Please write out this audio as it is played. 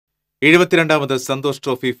72ാമത് Santhosh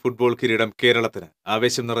trophy football കിരീടം കേരളത്തിന്.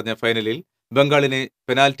 ആവേശം നിറഞ്ഞ ഫൈനലിൽ ബംഗാളിനെ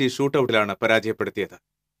പെനാൽറ്റി ഷൂട്ടൌട്ടിലാണ് പരാജയപ്പെടുത്തിയത്.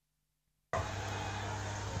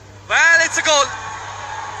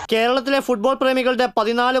 കേരളത്തിലെ ഫുട്ബോൾ പ്രേമികളുടെ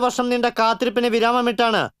 14 വർഷം നീണ്ട കാത്തിരിപ്പിന്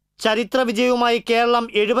വിരാമമിട്ടാണ് ചരിത്ര വിജയവുമായി കേരളം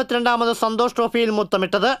 72ാമത് സന്തോഷ് ട്രോഫിയിൽ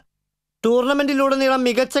മുത്തമിട്ടത്. ടൂർണമെന്റിലുടനീളം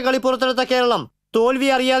മികച്ച കളി പുറത്തെടുത്ത കേരളം തോൽവി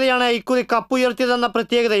അറിയാതെയാണ് ഇക്കുറി കപ്പുയർത്തിയതെന്ന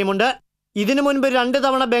പ്രത്യേകതയുമുണ്ട്. ഇതിനു മുൻപ് 2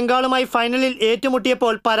 തവണ ബംഗാളുമായി ഫൈനലിൽ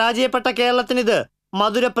ഏറ്റുമുട്ടിയപ്പോൾ പരാജയപ്പെട്ട കേരളത്തിനിത്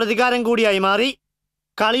മധുര പ്രതികാരം കൂടിയായി മാറി.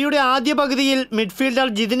 കളിയുടെ ആദ്യ പകുതിയിൽ മിഡ്ഫീൽഡർ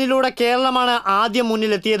ജിതിനിലൂടെ കേരളമാണ് ആദ്യം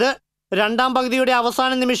മുന്നിലെത്തിയത്. രണ്ടാം പകുതിയുടെ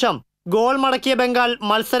അവസാന നിമിഷം ഗോൾ മടക്കിയ ബംഗാൾ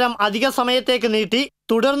മത്സരം അധിക സമയത്തേക്ക് നീട്ടി.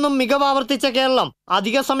 തുടർന്നും മികവാവർത്തിച്ച കേരളം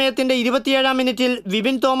അധിക സമയത്തിന്റെ 27ാം മിനിറ്റിൽ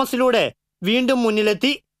വിപിൻ തോമസിലൂടെ വീണ്ടും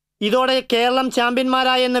മുന്നിലെത്തി. ഇതോടെ കേരളം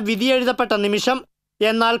ചാമ്പ്യന്മാരായെന്ന് വിധിയെഴുതപ്പെട്ട നിമിഷം.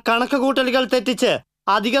 എന്നാൽ കണക്കുകൂട്ടലുകൾ തെറ്റിച്ച്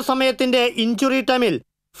അധിക സമയത്തിന്റെ ഇഞ്ചുറി ടൈമിൽ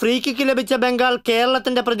ഫ്രീ കിക്ക് ലഭിച്ച ബംഗാൾ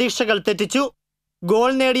കേരളത്തിന്റെ പ്രതീക്ഷകൾ തെറ്റിച്ചു. ഗോൾ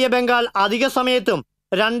നേടിയ ബംഗാൾ അധിക സമയത്തും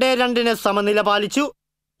 2-2 സമനില പാലിച്ചു.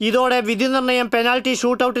 ഇതോടെ വിധി നിർണയം പെനാൽറ്റി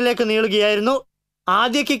ഷൂട്ടൌട്ടിലേക്ക് നീളുകയായിരുന്നു.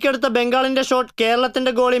 ആദ്യ കിക്കെടുത്ത ബംഗാളിന്റെ ഷോട്ട്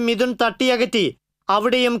കേരളത്തിന്റെ ഗോളി മിഥുൻ തട്ടിയകറ്റി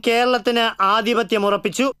അവിടെയും കേരളത്തിന് ആധിപത്യം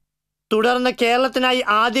ഉറപ്പിച്ചു. തുടർന്ന് കേരളത്തിനായി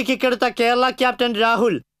ആദ്യ കിക്കെടുത്ത കേരള ക്യാപ്റ്റൻ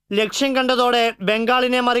രാഹുൽ ലക്ഷ്യം കണ്ടതോടെ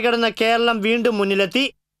ബംഗാളിനെ മറികടന്ന് കേരളം വീണ്ടും മുന്നിലെത്തി.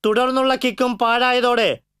 തുടർന്നുള്ള കിക്കും പാഴായതോടെ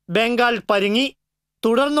ബംഗാൾ പരുങ്ങി.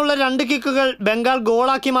 തുടർന്നുള്ള 2 കിക്കുകൾ ബംഗാൾ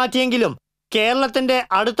ഗോളാക്കി മാറ്റിയെങ്കിലും കേരളത്തിന്റെ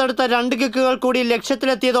അടുത്തടുത്ത 2 കിക്കുകൾ കൂടി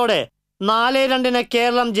ലക്ഷ്യത്തിലെത്തിയതോടെ 4-2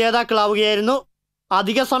 കേരളം ജേതാക്കളാവുകയായിരുന്നു.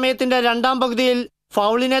 അധിക സമയത്തിന്റെ രണ്ടാം പകുതിയിൽ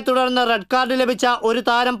ഫൗളിനെ തുടർന്ന് റെഡ് കാർഡ് ലഭിച്ച ഒരു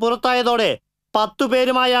താരം പുറത്തായതോടെ 10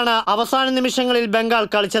 പേരുമായാണ് അവസാന നിമിഷങ്ങളിൽ ബംഗാൾ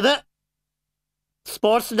കളിച്ചത്.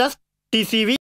 Sports desk, T.C.V.